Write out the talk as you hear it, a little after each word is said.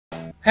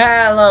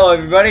Hello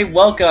everybody,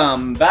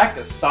 welcome back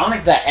to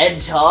Sonic the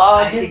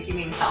Hedgehog. I think you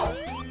mean hell.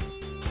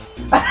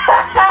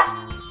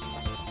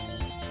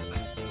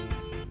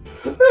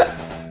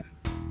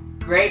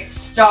 Great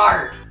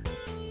start!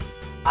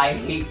 I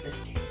hate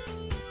this game.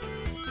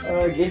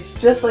 It's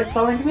just like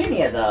Sonic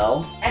Mania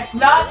though. It's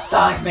not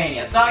Sonic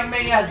Mania! Sonic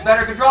Mania has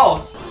better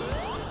controls!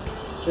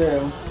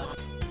 True.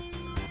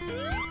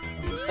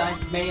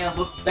 Sonic Mania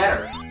looks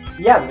better.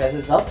 Yeah, because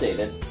it's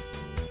updated.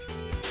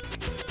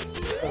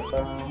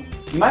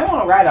 You might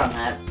want to ride on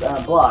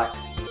that block.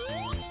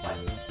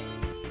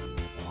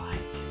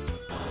 What?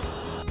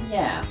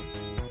 Yeah.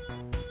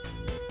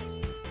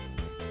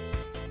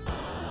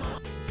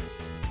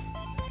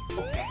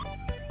 Okay.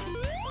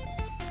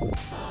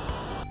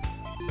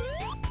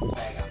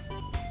 There you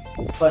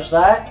go. Push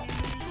that.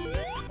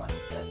 What?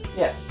 This?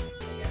 Yes.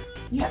 Here.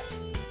 Yes.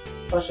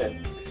 Push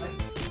it. This way?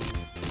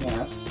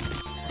 Yes.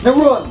 Now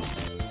run!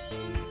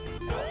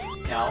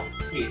 No.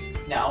 Please.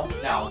 No.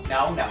 No.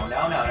 No. No. No.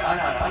 No. No.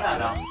 No. No. No.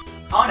 No.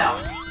 Oh no.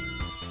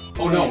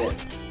 Oh no.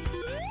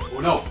 Oh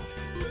no.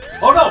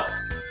 Oh no!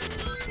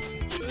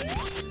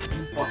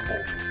 What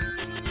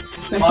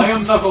hole? I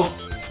am Knuckles.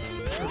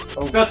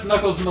 Oh. Best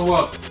Knuckles in the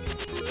world.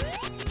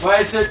 Why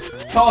is it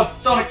called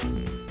Sonic?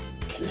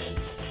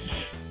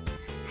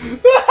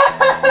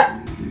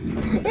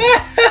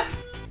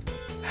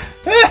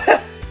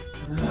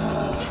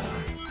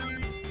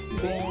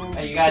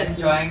 Are you guys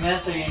enjoying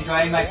this? Are you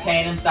enjoying my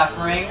pain and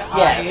suffering?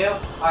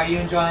 Yes. Are you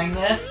enjoying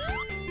this?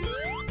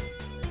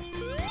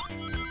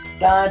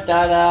 Da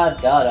da da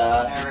da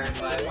da. I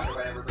wonder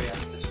what everybody on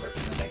the Discord's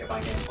gonna think of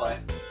my gameplay.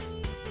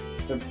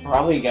 They're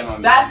probably gonna.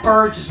 That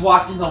bird just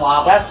walked into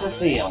lava. That's the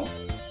seal.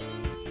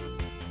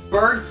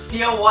 Bird,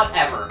 seal,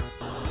 whatever.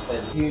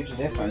 There's a huge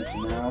difference,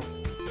 you know.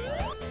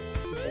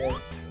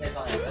 There's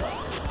only a slight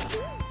difference.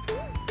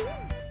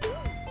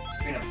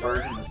 Between a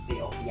bird and a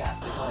seal, yes,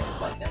 there's only a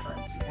slight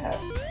difference.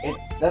 Yeah,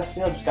 that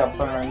seal just got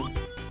burned.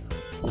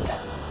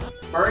 Yes.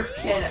 Birds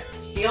can...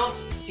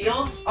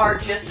 Seals are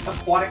just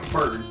aquatic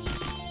birds.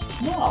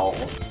 No.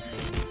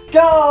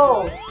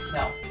 Go!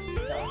 No.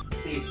 No.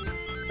 Please.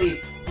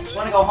 Please. I just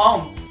want to go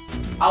home.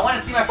 I want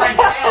to see my friend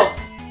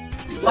Tails.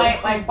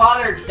 My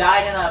father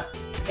died in a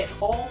pit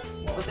hole.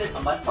 What was it?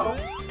 A mud puddle?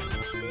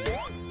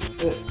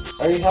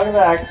 Are you talking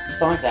about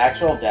Sonic's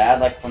actual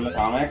dad, like from the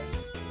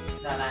comics?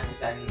 No, not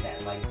exactly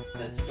that. Like,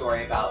 the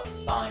story about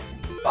Sonic's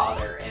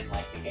father in,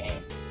 like, the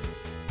games.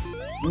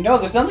 No,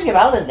 there's something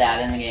about his dad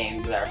in the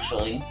games,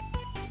 actually.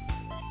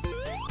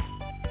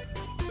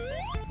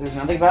 There's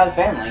nothing about his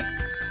family.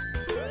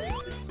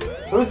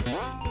 Who's...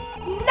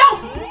 No!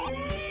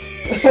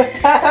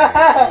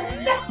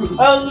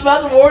 I was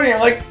about to warn you,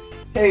 like,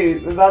 hey,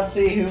 we're about to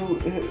see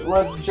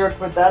what jerk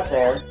put that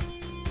there.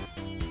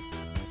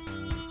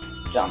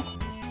 Jump.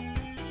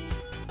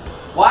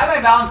 Why am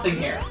I bouncing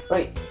here?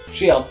 Wait,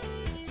 shield.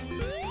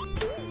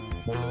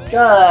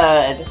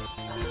 Good.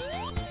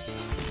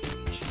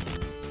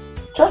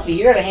 Trust me,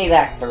 you're gonna hate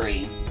Act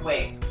 3.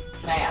 Wait,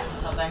 can I ask you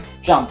something?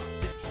 Jump.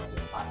 Just tell me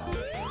the final,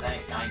 because I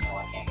know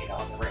I can't get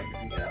out of the ring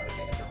and get out of the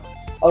difference.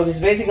 Oh,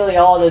 because basically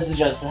all it is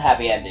just a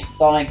happy ending.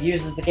 Sonic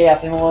uses the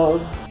Chaos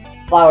Emeralds,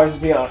 flowers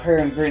beyond her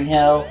and Green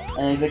Hill,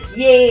 and he's like,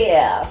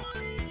 yeah!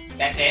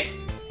 That's it?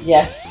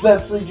 Yes,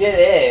 that's legit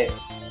it.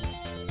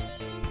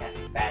 That's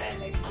a bad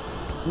ending.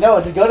 No,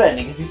 it's a good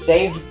ending, because he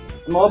saved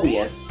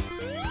Mobius.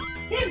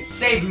 He didn't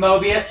save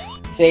Mobius!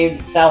 He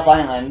saved South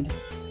Island.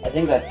 I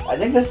think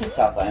this is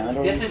South Island.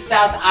 Or This is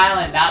South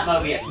Island, not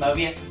Mobius.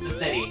 Mobius is the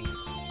city.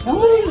 No,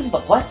 Mobius is the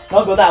planet.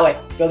 No, go that way.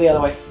 Go the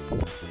other way.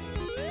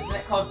 Isn't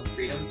it called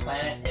Freedom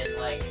Planet in,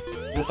 like...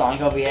 The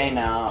Sonic OVA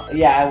now.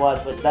 Yeah, it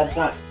was, but that's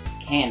not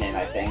canon,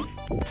 I think.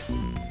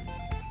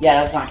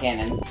 Yeah, that's not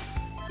canon.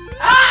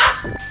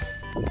 Ah!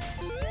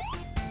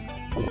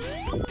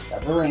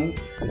 Grab the ring.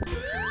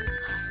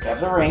 Grab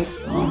the ring.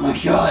 Oh my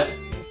god.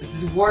 This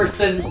is worse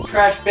than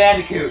Crash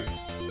Bandicoot.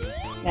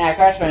 Nah,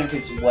 Crash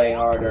Bandicoot's way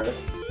harder.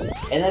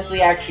 Unless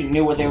they actually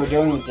knew what they were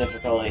doing with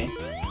difficulty.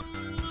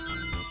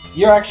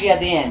 You're actually at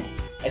the end,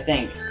 I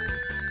think.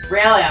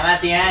 Really? I'm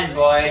at the end,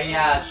 boy.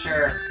 Yeah,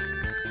 sure.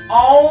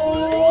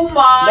 Oh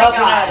my No, you're not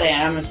god. at the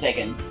end. I'm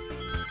mistaken.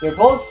 You're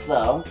close,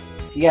 though.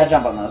 You gotta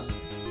jump on those.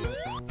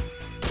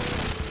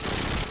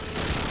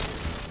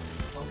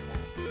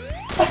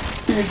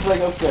 You're just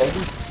like, okay.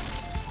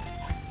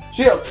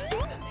 Shield!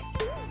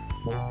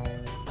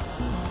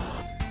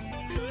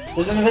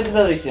 There's an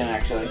invincibility soon,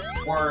 actually.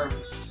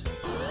 Worms.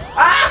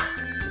 Ah!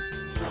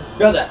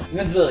 Grab that.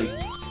 Invincibility.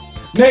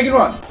 Now you can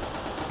run.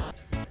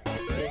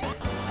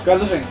 Grab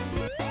those rings.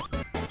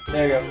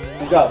 There you go.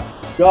 Let's go.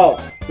 Go.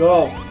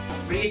 Go.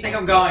 Where do you think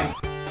I'm going?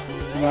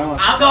 Okay,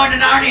 I'm going to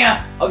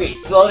Narnia!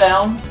 slow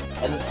down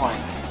at this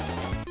point.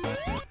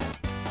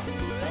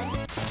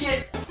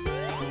 Get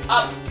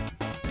up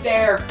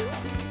there.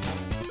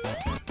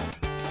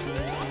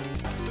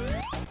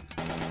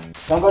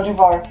 Don't go too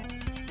far.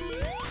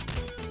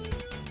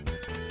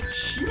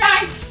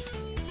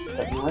 Nice!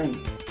 Grab your ring.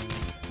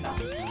 No.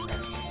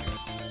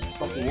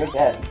 Okay, you're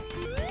dead.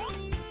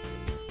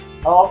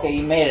 Oh, okay,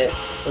 you made it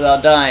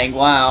without dying.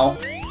 Wow.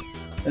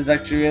 It's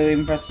actually really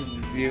impressive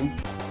of you.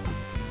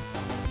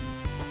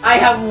 I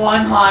have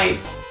 1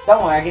 life.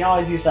 Don't worry, I can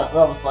always use that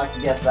level select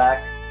to get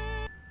back.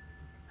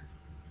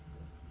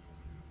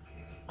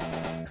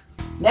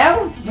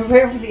 Now,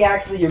 prepare for the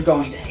accident you're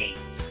going to hate.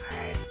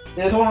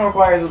 This one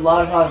requires a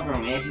lot of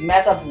platforming. If you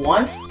mess up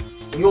once,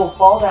 you will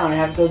fall down and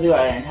have to go through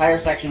an entire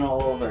section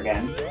all over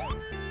again.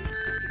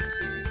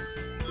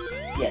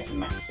 Yes,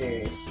 I'm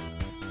serious.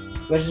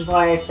 Which is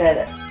why I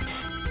said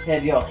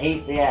you'll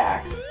hate the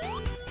act.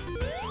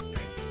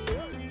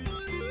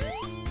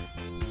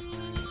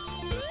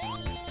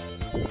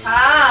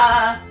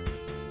 Ah!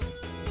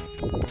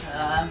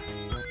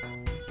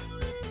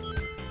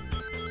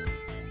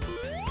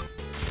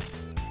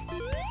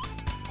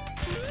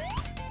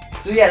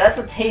 So yeah, that's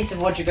a taste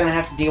of what you're gonna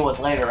have to deal with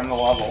later in the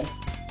level.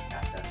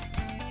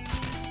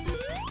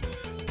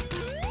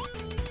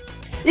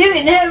 You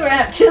can never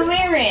have 2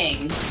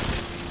 earrings!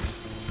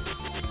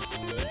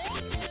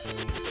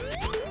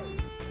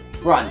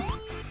 Run.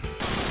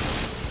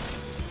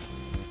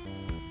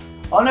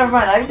 Oh, never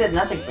mind, I did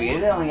nothing for you.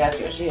 It only got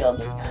you a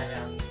shield. I know.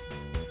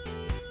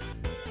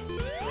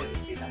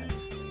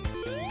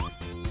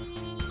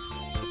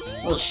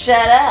 Well,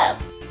 shut up!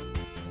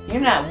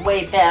 You're not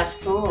way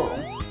past cool.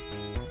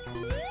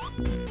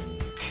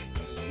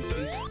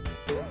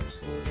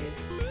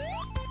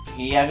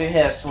 You have to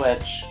hit a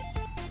switch.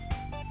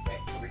 Wait,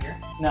 over here?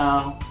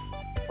 No.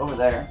 Over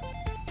there.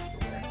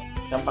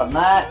 Jump on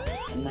that,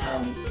 and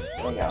then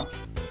there we go.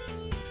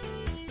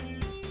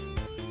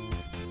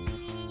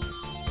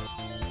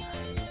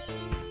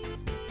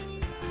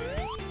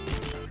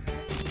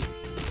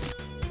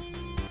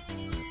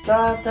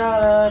 Da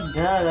da da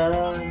da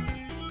da.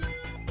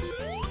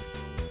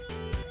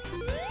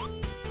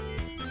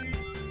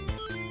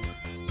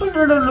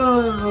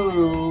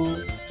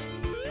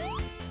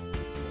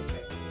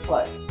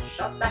 What?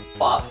 Shut that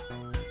up.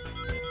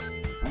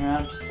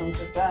 Yeah, just things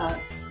like that.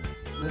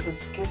 This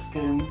is Kids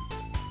Game.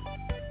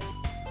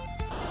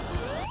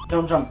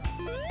 Don't jump.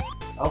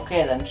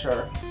 Okay then,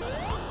 sure.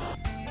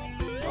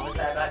 What was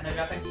that about no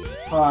jumping?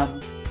 Come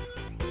on.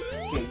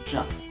 Okay,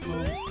 jump.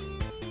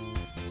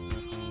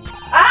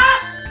 Ah!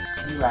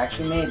 You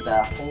actually made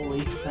that.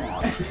 Holy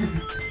crap.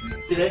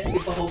 Did I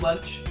skip a whole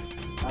bunch?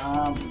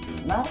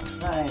 Not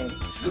that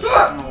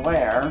I'm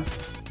aware.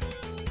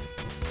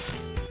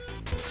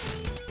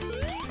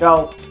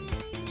 Go.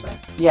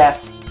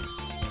 Yes.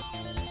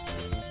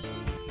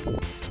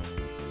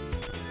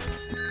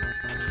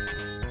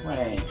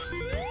 Wait.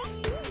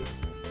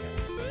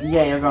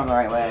 Yeah, you're going the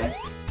right way.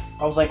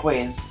 I was like,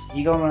 wait, is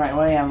he going the right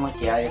way? I'm like,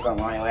 yeah, you're going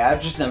the right way.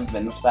 I've just never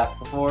been this path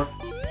before.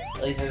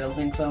 At least I don't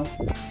think so.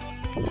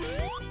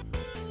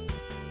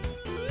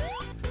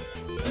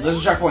 There's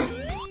a checkpoint.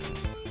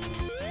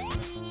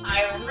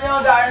 I'm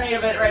real dire need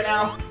of it right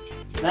now.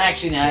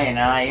 Actually, no, you're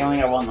not. You only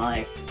got 1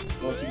 life.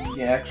 What's you can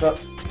get extra?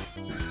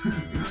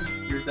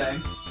 You're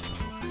saying?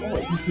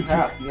 Holy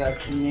crap, you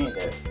actually need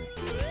it.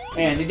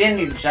 Anyways, you didn't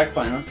need the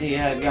checkpoint unless you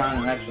had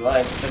gotten an extra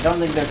life. But I don't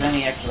think there's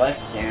any extra life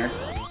containers.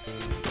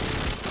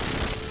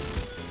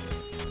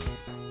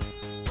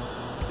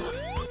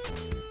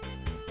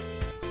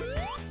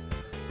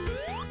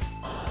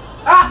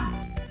 Ah!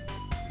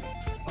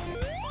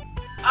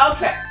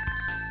 Okay.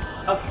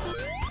 Okay.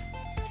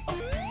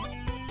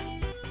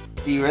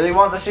 Do you really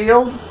want the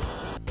shield?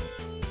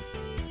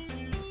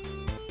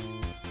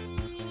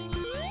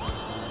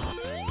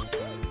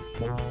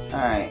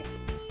 Alright.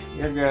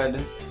 You're good.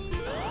 You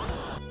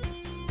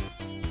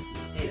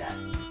say that.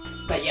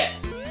 But yet,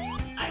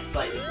 I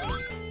slightly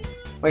believe it.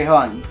 Wait,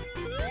 hold on.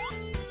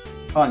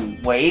 Hold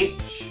on, wait.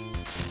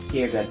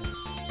 You're good. I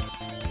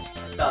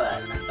saw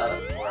that. I saw that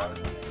before I was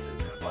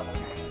on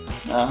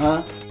it.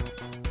 Uh-huh.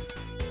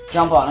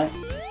 Jump on it.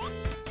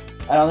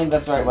 I don't think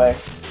that's the right way.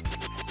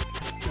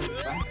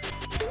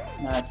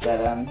 No, it's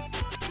dead end.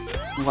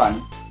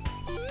 Run.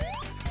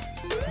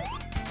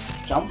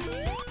 Jump.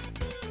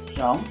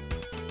 Jump.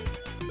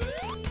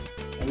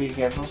 And be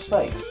careful of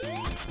spikes.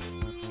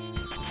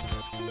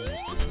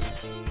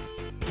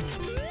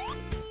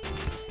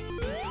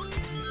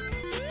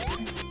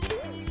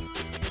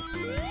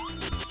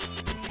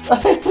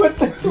 What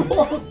the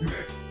fuck?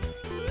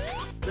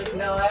 It's like,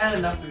 no, I had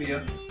enough of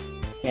you.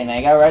 Okay, now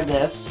you gotta read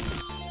this.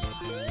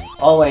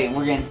 Oh wait,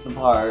 we're getting to the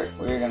part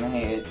where you're gonna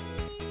hate it.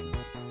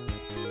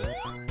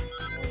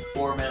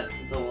 4 minutes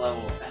into the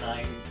level, and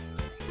I'm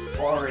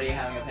already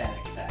having a panic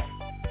attack.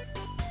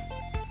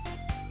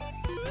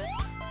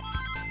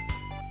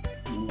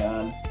 Oh my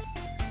god.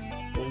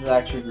 This is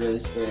actually really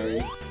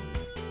scary.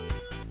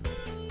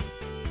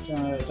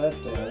 Da, da,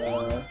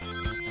 da.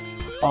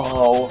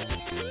 Oh,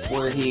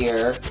 we're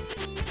here.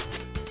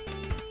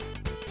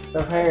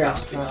 Prepare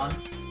yourself.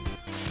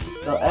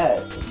 Go,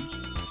 Ed.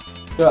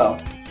 Go.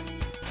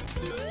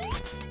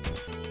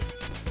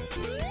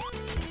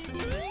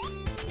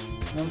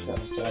 I just got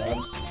stabbed.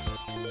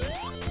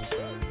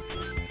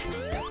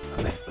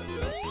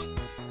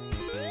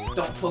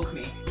 Don't poke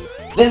me.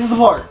 This is the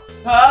part!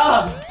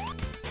 Ah!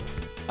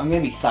 I'm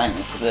gonna be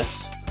silent for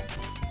this.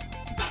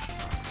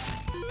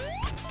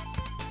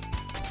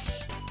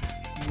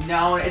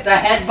 No, it's a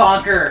head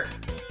bonker.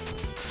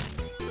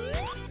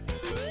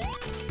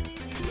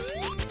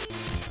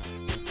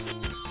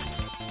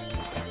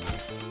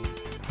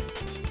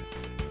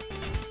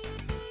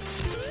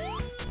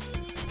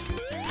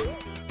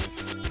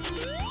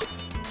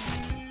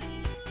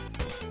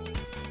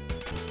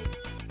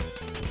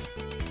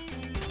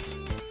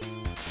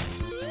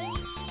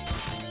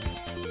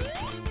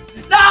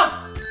 No!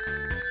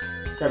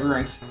 Grab your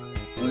rings.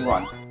 And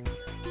run.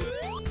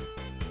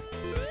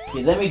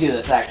 Okay, let me do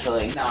this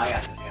actually. No, I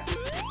got this, yeah.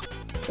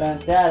 Da,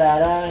 da, da,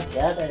 da,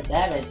 da, da, da,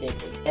 da, da,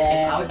 If da.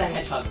 I was a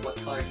hedgehog, what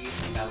color do you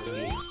think I would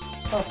be?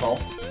 Purple.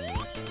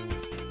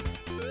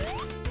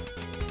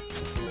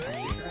 You're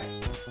actually correct.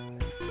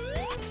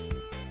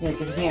 Yeah,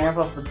 because you can't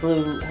rip off the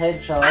blue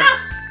hedgehog. Ah!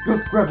 Go,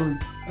 grab him.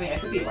 I mean, I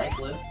could be light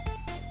blue.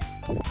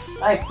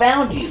 I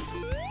found you,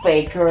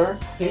 faker.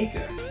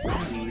 Faker.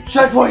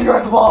 Checkpoint, you're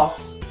at the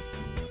boss.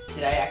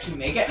 Did I actually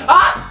make it?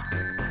 Ah!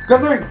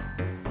 Grab the ring.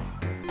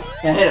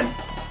 Yeah, hit him.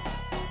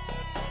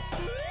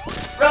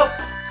 Rope!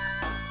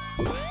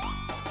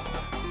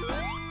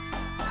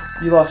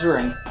 You lost your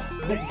ring.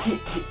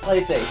 Play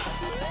it safe.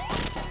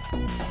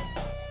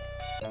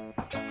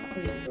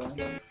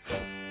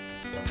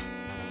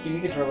 Give me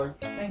a controller.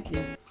 Thank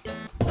you.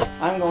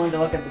 I'm going to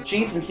look at the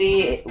cheats and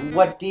see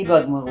what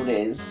debug mode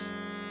is.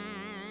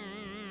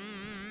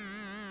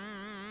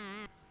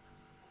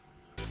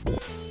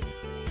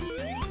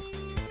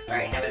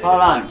 Alright, have it.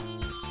 Hold on.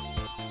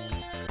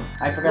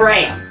 I forgot.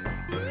 Great.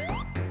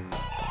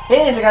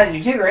 Hey, I got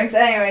you 2 rings.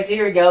 Anyways,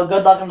 here we go.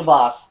 Good luck on the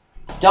boss.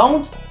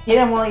 Don't hit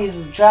him while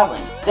he's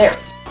traveling. There.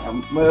 Now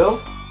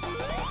move.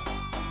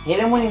 Hit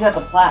him when he's at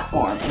the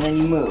platform, and then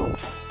you move.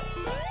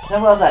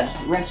 Simple as that.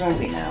 Just rinse and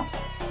repeat now.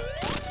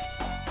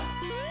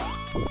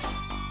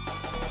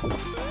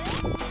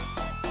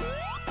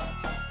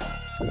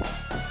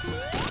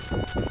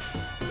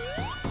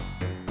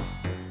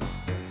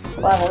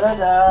 Da da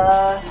da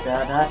da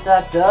da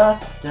da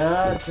da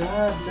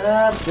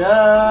da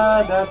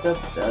da da da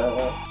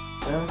da.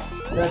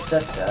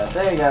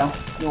 There you go.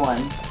 You won.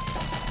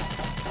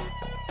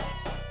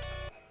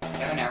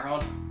 Have an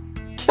emerald?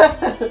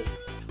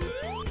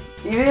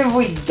 Even if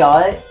we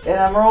got an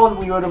emerald,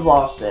 we would have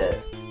lost it.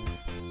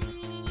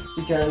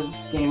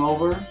 Because game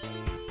over.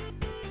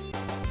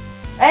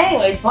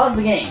 Anyways, pause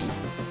the game.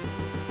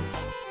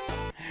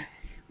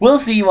 We'll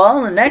see you all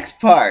in the next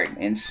part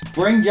in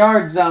Spring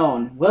Yard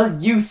Zone.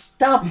 Will you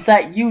stop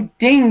that, you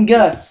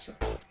dingus?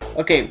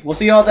 Okay, we'll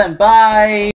see you all then. Bye!